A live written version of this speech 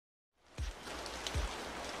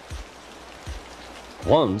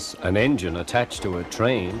Once, an engine attached to a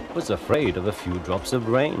train was afraid of a few drops of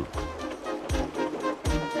rain.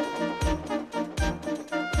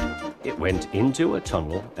 It went into a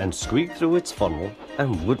tunnel and squeaked through its funnel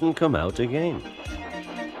and wouldn't come out again.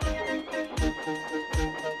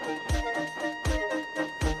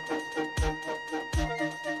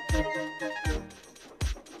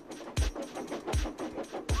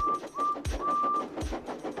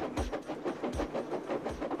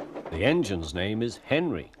 The engine's name is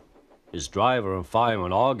Henry. His driver and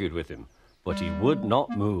fireman argued with him, but he would not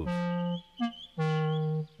move.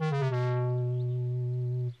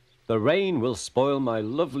 "The rain will spoil my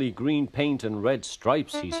lovely green paint and red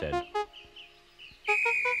stripes," he said.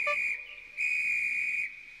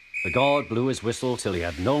 The guard blew his whistle till he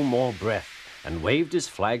had no more breath and waved his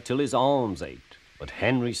flag till his arms ached, but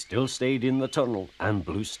Henry still stayed in the tunnel and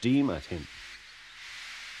blew steam at him.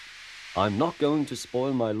 "I'm not going to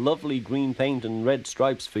spoil my lovely green paint and red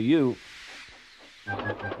stripes for you."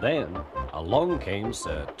 Then along came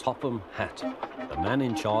Sir Topham Hatt, the man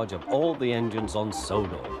in charge of all the engines on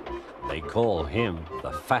Sodor. They call him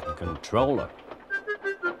the Fat Controller.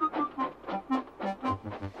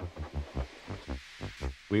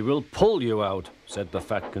 "We will pull you out," said the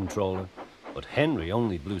Fat Controller, but Henry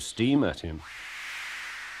only blew steam at him.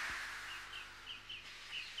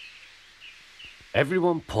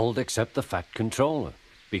 Everyone pulled except the Fat Controller,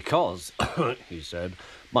 because, he said,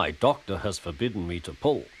 "my doctor has forbidden me to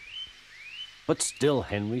pull." But still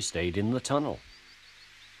Henry stayed in the tunnel.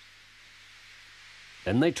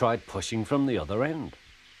 Then they tried pushing from the other end.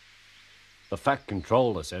 The Fat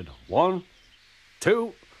Controller said, "1,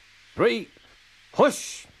 2, 3,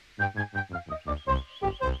 push!"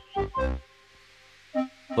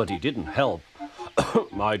 But he didn't help.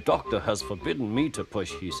 "My doctor has forbidden me to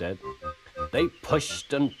push," he said. They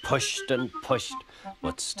pushed and pushed and pushed,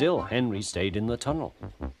 but still Henry stayed in the tunnel.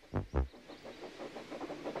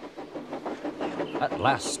 At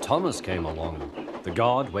last Thomas came along. The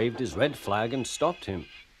guard waved his red flag and stopped him.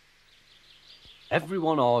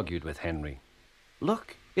 Everyone argued with Henry.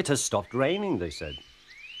 "Look, it has stopped raining," they said.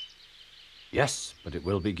 "Yes, but it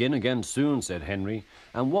will begin again soon," said Henry.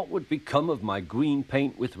 "And what would become of my green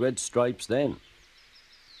paint with red stripes then?"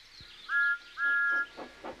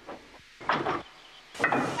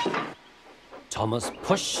 Thomas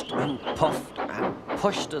pushed and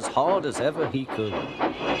pushed as hard as ever he could.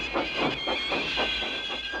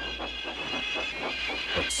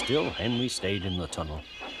 But still Henry stayed in the tunnel.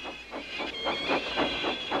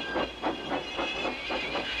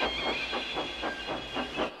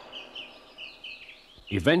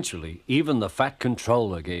 Eventually, even the Fat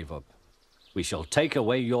Controller gave up. "We shall take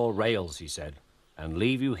away your rails," he said, "and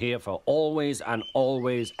leave you here for always and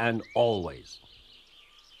always and always."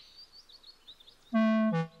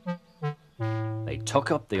 They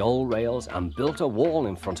took up the old rails and built a wall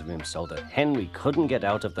in front of him so that Henry couldn't get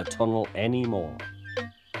out of the tunnel anymore.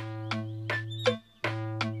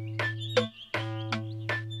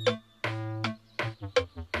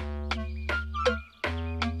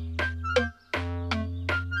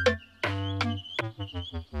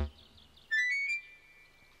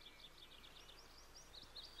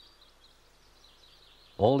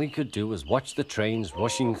 All he could do was watch the trains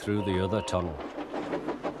rushing through the other tunnel.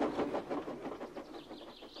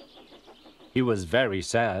 He was very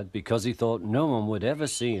sad because he thought no one would ever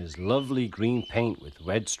see his lovely green paint with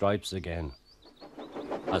red stripes again.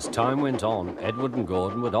 As time went on, Edward and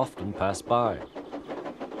Gordon would often pass by.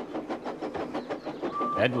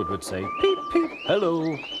 Edward would say, "Peep, peep,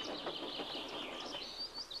 hello."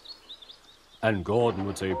 And Gordon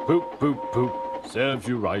would say, "Poop, poop, poop, serves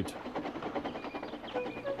you right."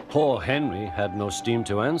 Poor Henry had no steam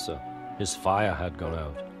to answer. His fire had gone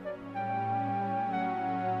out.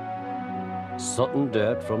 Sudden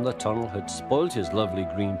dirt from the tunnel had spoilt his lovely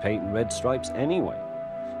green paint and red stripes anyway.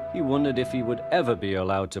 He wondered if he would ever be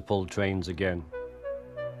allowed to pull trains again.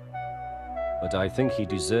 But I think he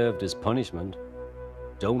deserved his punishment.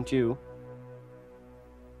 Don't you?